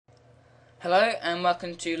Hello and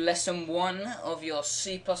welcome to lesson 1 of your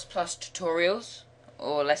C++ tutorials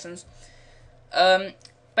or lessons.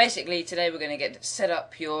 Basically today we're going to get set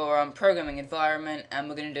up your programming environment and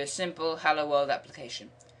we're going to do a simple Hello World application.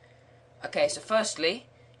 Okay, so firstly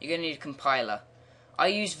you're going to need a compiler. I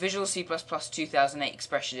use Visual C++ 2008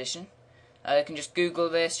 Express Edition. You can just Google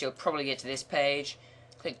this, you'll probably get to this page,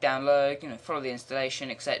 click download, follow the installation,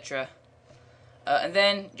 etc. And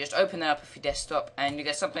then just open that up with your desktop and you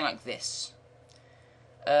get something like this.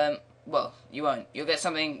 Well, you won't. You'll get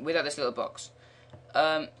something without this little box.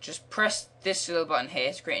 Just press this little button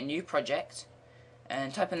here to create a new project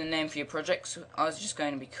and type in the name for your project. So I was just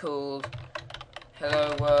going to be called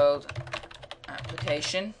Hello World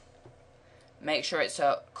Application. Make sure it's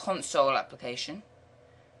a console application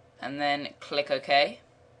and then click OK.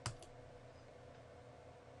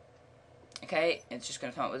 Okay, it's just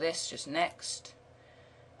going to come up with this, just next.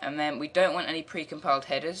 And then we don't want any pre-compiled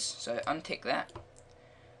headers, so untick that.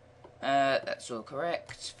 That's all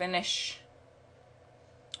correct. Finish.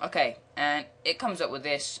 Okay, and it comes up with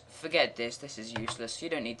this. Forget this, this is useless, you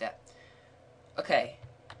don't need that. Okay,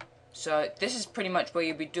 so this is pretty much where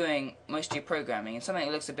you'll be doing most of your programming, and something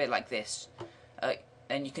that looks a bit like this.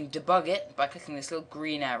 And you can debug it by clicking this little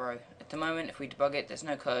green arrow. At the moment, if we debug it, there's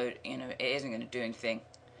no code, it isn't going to do anything.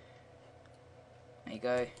 There you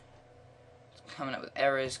go. It's coming up with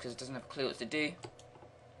errors because it doesn't have a clue what to do.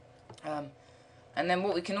 And then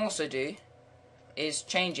what we can also do is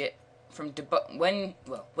change it from debug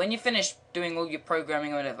when you finish doing all your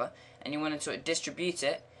programming or whatever, and you want to sort of distribute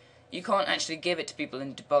it. You can't actually give it to people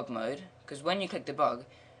in debug mode because when you click debug,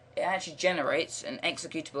 it actually generates an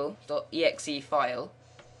executable.exe file,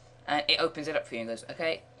 and it opens it up for you and goes,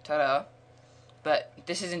 okay, ta-da. But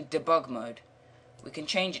this is in debug mode. We can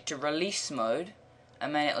change it to release mode,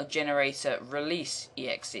 and then it'll generate a release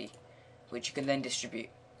exe, which you can then distribute.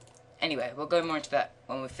 Anyway, we'll go more into that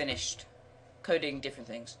when we've finished coding different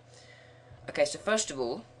things. Okay, so first of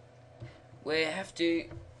all, we have to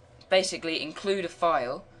basically include a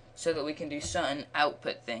file so that we can do certain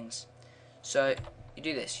output things. So you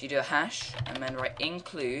do this, you do a hash, and then write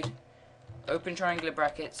include, open triangular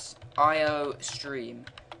brackets, IO stream,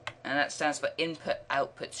 and that stands for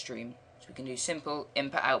input-output stream. So we can do simple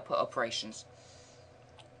input-output operations.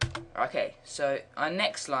 Okay, so our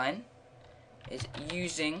next line is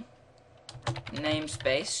using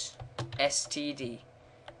Namespace Std,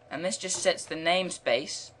 and this just sets the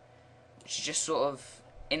namespace, which is just sort of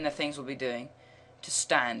in the things we'll be doing, to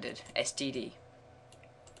standard Std.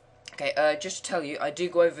 Okay, just to tell you, I do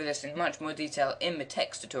go over this in much more detail in the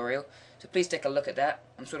text tutorial, so please take a look at that.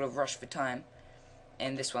 I'm sort of rushed for time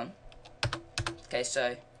in this one. Okay,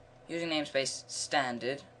 so using namespace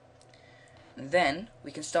standard. And then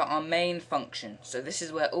we can start our main function. So this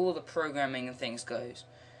is where all the programming and things goes.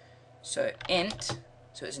 So int,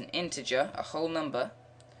 so it's an integer, a whole number,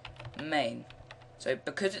 main. So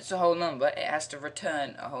because it's a whole number, it has to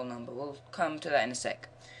return a whole number. We'll come to that in a sec.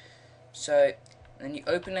 So then you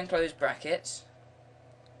open and close brackets,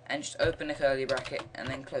 and just open a curly bracket and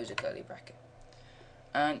then close a curly bracket.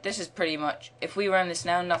 And this is pretty much, if we run this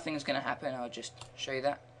now, nothing's going to happen. I'll just show you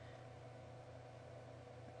that.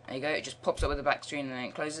 There you go, it just pops up with the back screen and then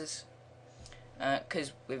it closes.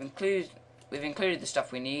 Because we've included the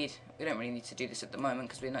stuff we need. We don't really need to do this at the moment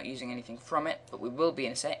because we're not using anything from it, but we will be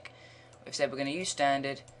in a sec. We've said we're going to use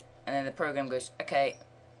standard, and then the program goes, okay,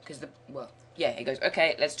 because it goes,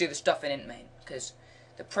 okay, let's do the stuff in int main, because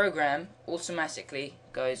the program automatically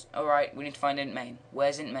goes, alright, we need to find int main.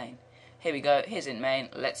 Where's int main? Here we go, here's int main,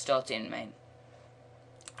 let's start int main.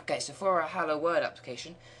 Okay, so for our Hello World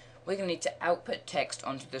application, we're going to need to output text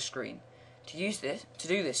onto the screen. To do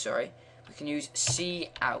this, we can use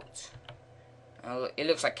cout. It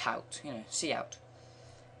looks like count, cout.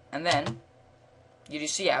 And then you do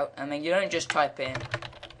cout, and then you don't just type in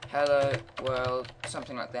hello world,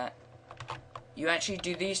 something like that. You actually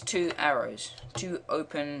do these two arrows, two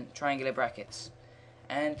open triangular brackets,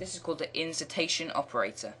 and this is called the incitation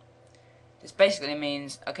operator. This basically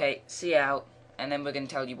means, okay, cout, and then we're going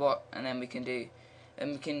to tell you what, and then we can do.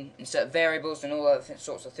 And we can insert variables and all other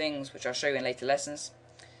sorts of things, which I'll show you in later lessons.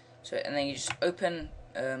 So, and then you just open,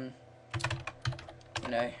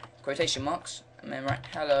 quotation marks, and then write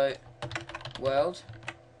hello world.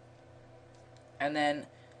 And then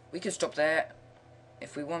we could stop there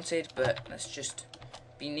if we wanted, but let's just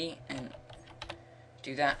be neat and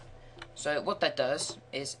do that. So what that does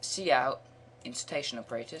is cout incitation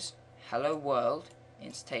operators, hello world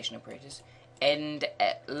incitation operators, end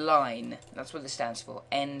line, that's what this stands for,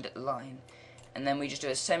 end line, and then we just do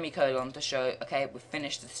a semicolon to show, okay, we've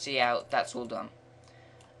finished the cout, that's all done.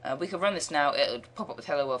 We can run this now. It'll pop up with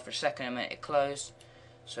hello world for a second and then it close.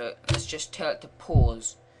 So let's just tell it to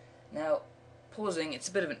pause. Now, pausing, it's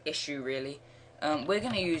a bit of an issue really. We're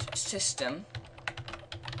going to use system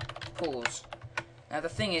pause. Now the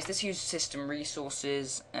thing is, this uses system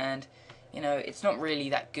resources, and you know, it's not really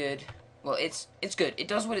that good. Well, it's good. It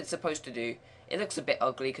does what it's supposed to do. It looks a bit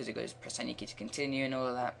ugly because it goes press any key to continue and all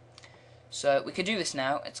of that. So we could do this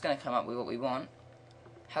now. It's going to come up with what we want.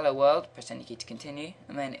 Hello world, press any key to continue,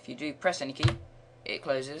 and then if you do press any key, it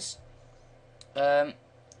closes.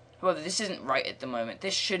 However, this isn't right at the moment.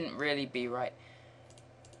 This shouldn't really be right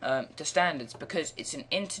to standards because it's an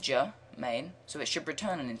integer main, so it should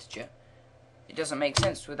return an integer. It doesn't make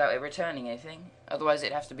sense without it returning anything. Otherwise,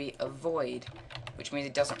 it'd have to be a void, which means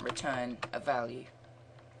it doesn't return a value.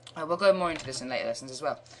 We'll go more into this in later lessons as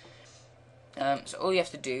well. So all you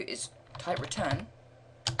have to do is type return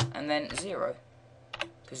and then 0.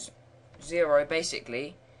 Because 0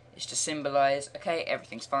 basically is to symbolize, okay,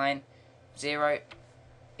 everything's fine. 0,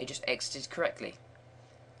 it just exited correctly.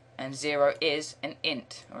 And 0 is an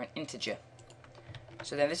int, or an integer.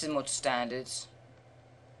 So then this is more to standards.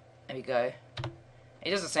 There we go.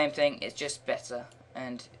 It does the same thing, it's just better.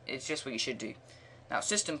 And it's just what you should do. Now,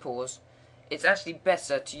 system pause. It's actually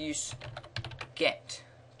better to use get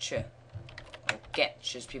ch, or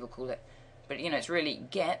getch as people call it. But you know, it's really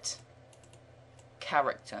get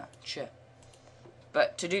character ch.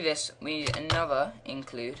 But to do this, we need another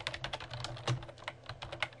include.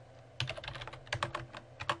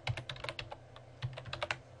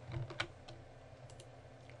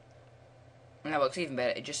 And that works even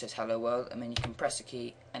better. It just says hello world, and then you can press a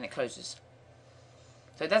key and it closes.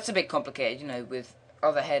 So that's a bit complicated, you know, with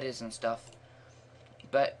other headers and stuff.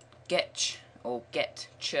 But getch or getch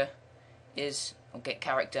is, or get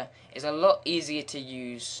character, is a lot easier to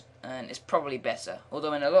use and it's probably better.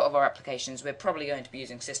 Although in a lot of our applications we're probably going to be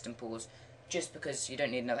using system pause just because you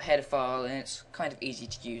don't need another header file and it's kind of easy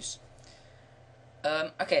to use.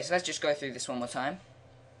 Okay, so let's just go through this one more time.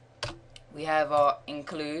 We have our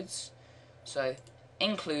includes. So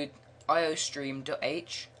include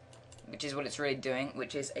iostream.h, which is what it's really doing,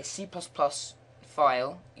 which is a C++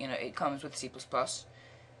 file. You know, it comes with C++.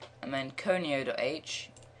 And then conio.h,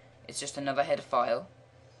 it's just another header file.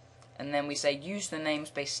 And then we say use the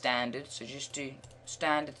namespace standard, so just do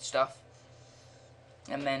standard stuff.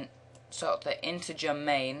 And then start the integer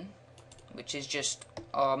main, which is just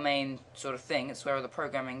our main sort of thing. It's where all the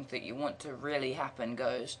programming that you want to really happen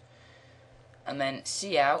goes. And then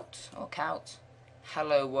cout or count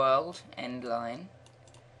hello world end line.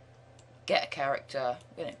 Get a character.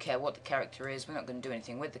 We don't care what the character is. We're not going to do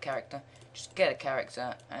anything with the character. Just get a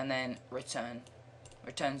character and then return.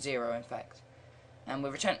 Return 0, in fact. And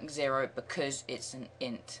we're returning 0 because it's an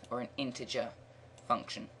int or an integer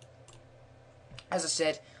function. As I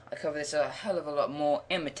said, I cover this a hell of a lot more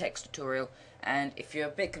in my text tutorial. And if you're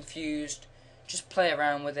a bit confused, just play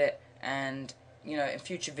around with it. And you know, in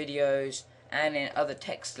future videos and in other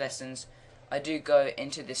text lessons, I do go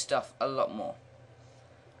into this stuff a lot more.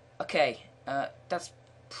 Okay, that's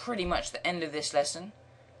pretty much the end of this lesson.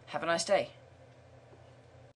 Have a nice day.